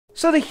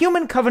So the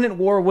Human Covenant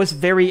War was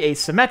very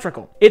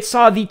asymmetrical. It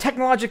saw the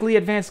technologically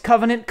advanced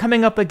Covenant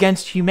coming up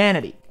against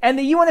humanity, and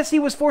the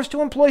UNSC was forced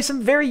to employ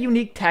some very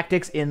unique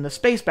tactics in the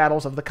space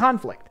battles of the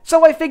conflict.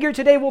 So I figured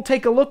today we'll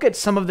take a look at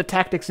some of the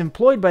tactics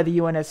employed by the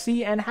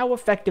UNSC and how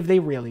effective they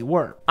really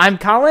were. I'm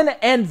Colin,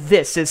 and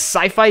this is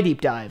Sci-Fi Deep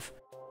Dive.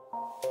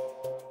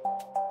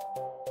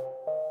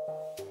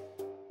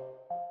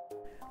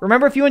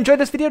 Remember, if you enjoyed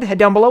this video, to head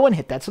down below and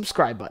hit that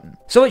subscribe button.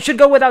 So it should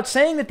go without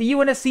saying that the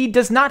UNSC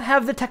does not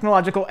have the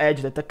technological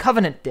edge that the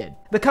Covenant did.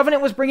 The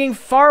Covenant was bringing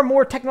far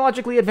more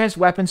technologically advanced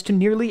weapons to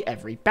nearly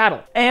every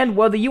battle. And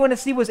while the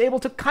UNSC was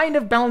able to kind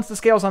of balance the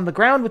scales on the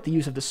ground with the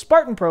use of the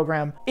Spartan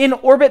program, in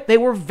orbit they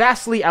were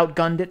vastly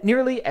outgunned at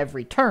nearly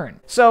every turn.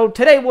 So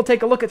today we'll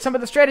take a look at some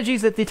of the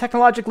strategies that the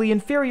technologically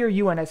inferior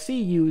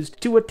UNSC used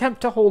to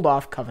attempt to hold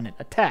off Covenant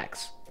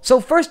attacks. So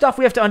first off,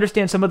 we have to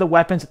understand some of the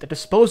weapons at the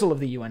disposal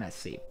of the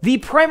UNSC. The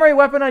primary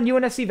weapon on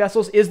UNSC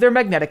vessels is their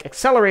magnetic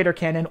accelerator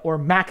cannon, or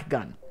MAC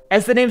gun.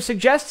 As the name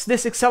suggests,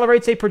 this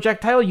accelerates a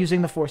projectile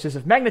using the forces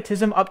of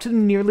magnetism up to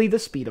nearly the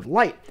speed of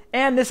light,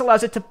 and this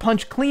allows it to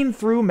punch clean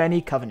through many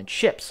Covenant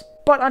ships.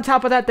 But on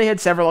top of that, they had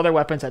several other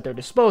weapons at their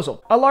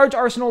disposal. A large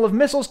arsenal of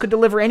missiles could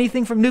deliver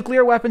anything from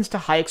nuclear weapons to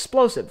high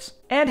explosives,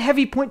 and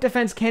heavy point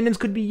defense cannons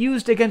could be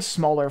used against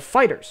smaller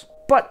fighters.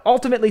 But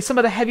ultimately, some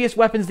of the heaviest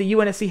weapons the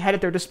UNSC had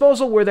at their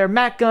disposal were their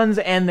MAC guns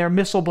and their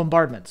missile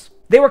bombardments.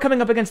 They were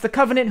coming up against the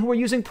Covenant, who were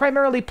using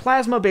primarily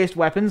plasma-based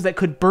weapons that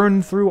could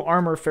burn through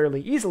armor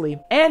fairly easily,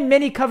 and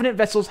many Covenant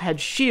vessels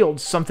had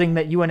shields, something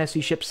that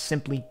UNSC ships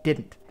simply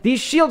didn't. These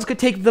shields could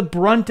take the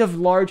brunt of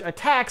large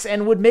attacks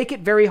and would make it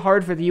very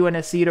hard for the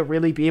UNSC to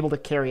really be able to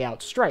carry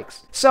out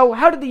strikes. So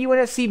how did the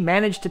UNSC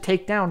manage to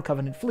take down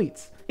Covenant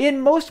fleets? In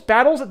most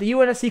battles that the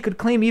UNSC could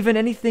claim even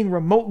anything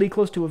remotely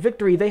close to a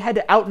victory, they had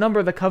to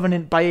outnumber the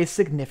Covenant by a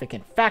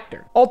significant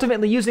factor,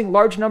 ultimately using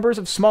large numbers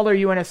of smaller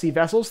UNSC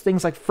vessels,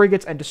 things like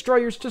frigates and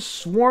destroyers, to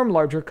swarm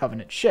larger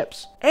Covenant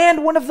ships.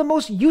 And one of the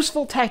most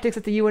useful tactics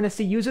that the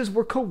UNSC uses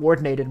were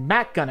coordinated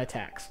MAC gun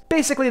attacks.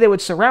 Basically, they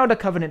would surround a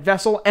Covenant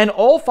vessel and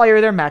all fire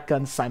their MAC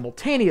guns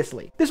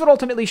simultaneously. This would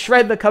ultimately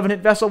shred the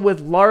Covenant vessel with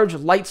large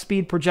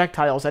light-speed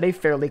projectiles at a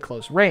fairly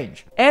close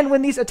range. And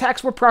when these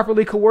attacks were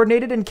properly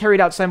coordinated and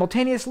carried out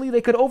simultaneously,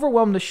 they could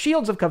overwhelm the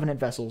shields of Covenant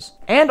vessels,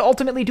 and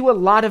ultimately do a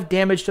lot of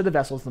damage to the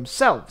vessels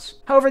themselves.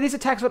 However, these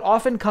attacks would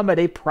often come at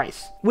a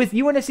price. With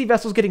UNSC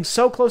vessels getting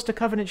so close to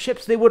Covenant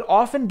ships, they would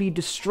often be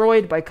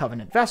destroyed by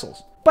Covenant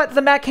vessels. But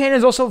the MAC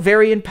cannons also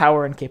vary in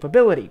power and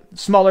capability.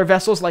 Smaller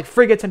vessels like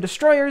frigates and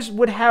destroyers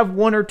would have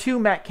 1 or 2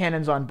 MAC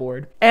cannons on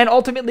board, and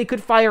ultimately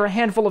could fire a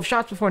handful of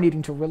shots before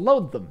needing to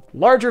reload them.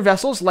 Larger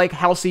vessels like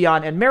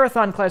Halcyon and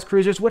Marathon-class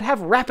cruisers would have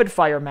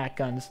rapid-fire MAC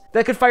guns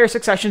that could fire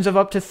successions of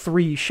up to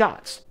 3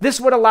 shots. This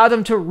would allow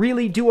them to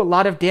really do a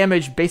lot of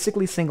damage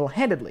basically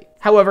single-handedly.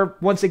 However,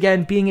 once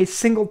again, being a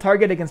single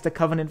target against a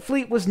Covenant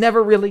fleet was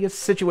never really a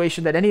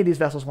situation that any of these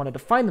vessels wanted to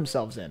find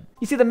themselves in.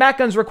 You see, the MAC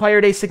guns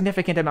required a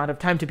significant amount of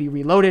time to be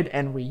reloaded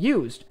and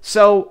reused.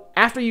 So,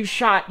 after you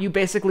shot, you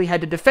basically had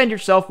to defend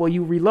yourself while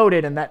you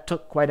reloaded, and that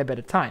took quite a bit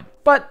of time.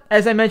 But,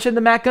 as I mentioned,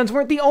 the MAC guns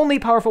weren't the only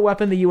powerful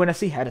weapon the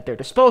UNSC had at their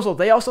disposal.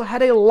 They also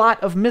had a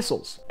lot of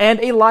missiles, and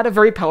a lot of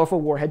very powerful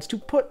warheads to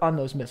put on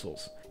those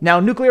missiles. Now,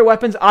 nuclear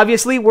weapons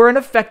obviously were an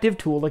effective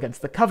tool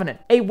against the Covenant.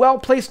 A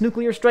well-placed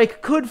nuclear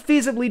strike could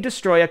feasibly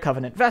destroy a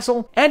Covenant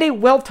vessel, and a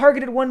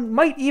well-targeted one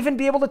might even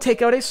be able to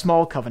take out a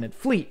small Covenant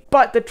fleet.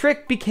 But the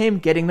trick became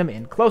getting them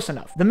in close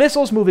enough. The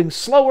missiles, moving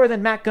slower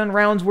than MAC gun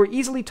rounds, were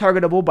easily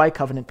targetable by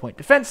Covenant point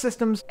defense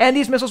systems, and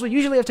these missiles would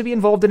usually have to be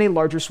involved in a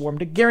larger swarm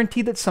to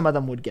guarantee that some of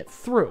them would get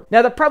through.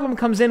 Now, the problem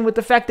comes in with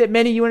the fact that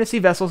many UNSC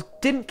vessels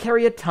didn't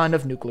carry a ton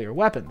of nuclear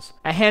weapons.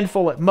 A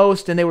handful at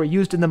most, and they were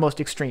used in the most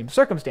extreme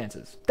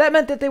circumstances. That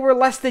meant that they were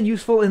less than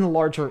useful in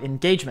larger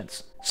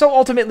engagements. So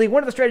ultimately,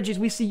 one of the strategies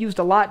we see used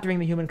a lot during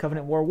the Human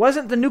Covenant War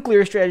wasn't the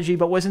nuclear strategy,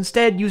 but was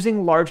instead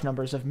using large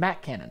numbers of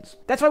MAC cannons.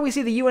 That's why we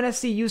see the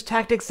UNSC use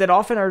tactics that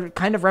often are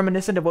kind of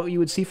reminiscent of what you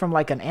would see from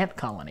like an ant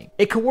colony.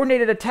 A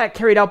coordinated attack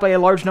carried out by a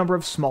large number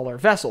of smaller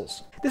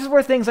vessels. This is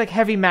where things like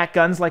heavy MAC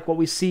guns, like what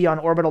we see on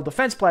orbital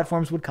defense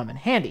platforms, would come in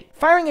handy.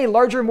 Firing a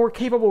larger, more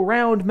capable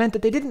round meant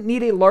that they didn't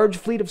need a large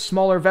fleet of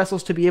smaller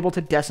vessels to be able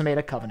to decimate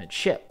a Covenant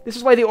ship. This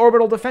is why the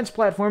orbital defense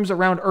platforms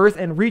around Earth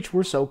and Reach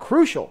were so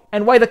crucial,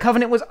 and why the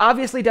Covenant was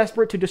obviously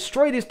desperate to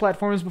destroy these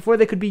platforms before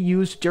they could be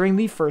used during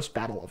the First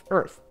Battle of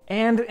Earth.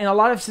 And in a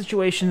lot of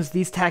situations,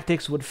 these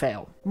tactics would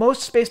fail.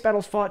 Most space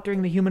battles fought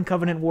during the Human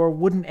Covenant War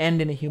wouldn't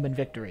end in a human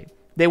victory.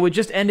 They would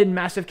just end in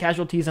massive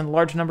casualties and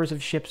large numbers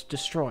of ships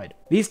destroyed.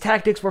 These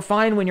tactics were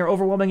fine when you're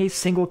overwhelming a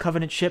single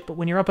Covenant ship, but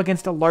when you're up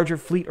against a larger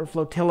fleet or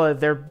flotilla,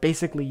 they're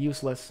basically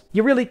useless.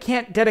 You really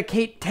can't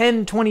dedicate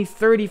 10, 20,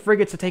 30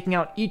 frigates to taking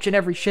out each and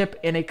every ship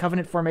in a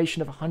Covenant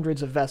formation of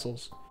hundreds of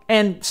vessels.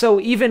 And so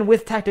even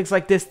with tactics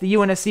like this, the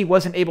UNSC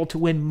wasn't able to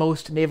win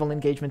most naval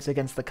engagements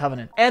against the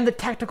Covenant. And the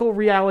tactical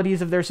realities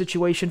of their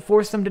situation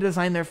forced them to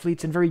design their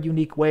fleets in very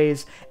unique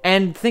ways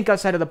and think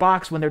outside of the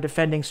box when they're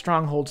defending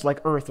strongholds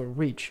like Earth or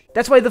Reach.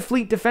 That's why the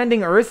fleet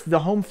defending Earth, the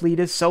home fleet,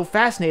 is so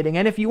fascinating,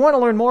 and if you want to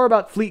learn more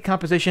about fleet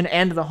composition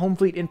and the home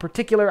fleet in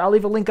particular, I'll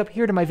leave a link up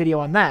here to my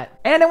video on that.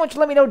 And I want you to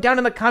let me know down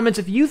in the comments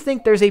if you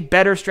think there's a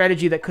better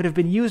strategy that could have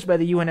been used by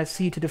the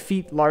UNSC to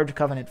defeat large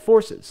Covenant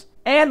forces.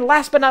 And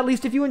last but not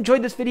least, if you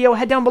enjoyed this video,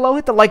 head down below,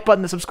 hit the like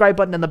button, the subscribe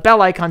button, and the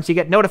bell icon so you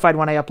get notified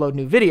when I upload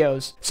new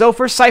videos. So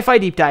for Sci-Fi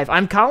Deep Dive,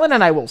 I'm Colin,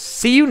 and I will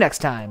see you next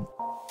time.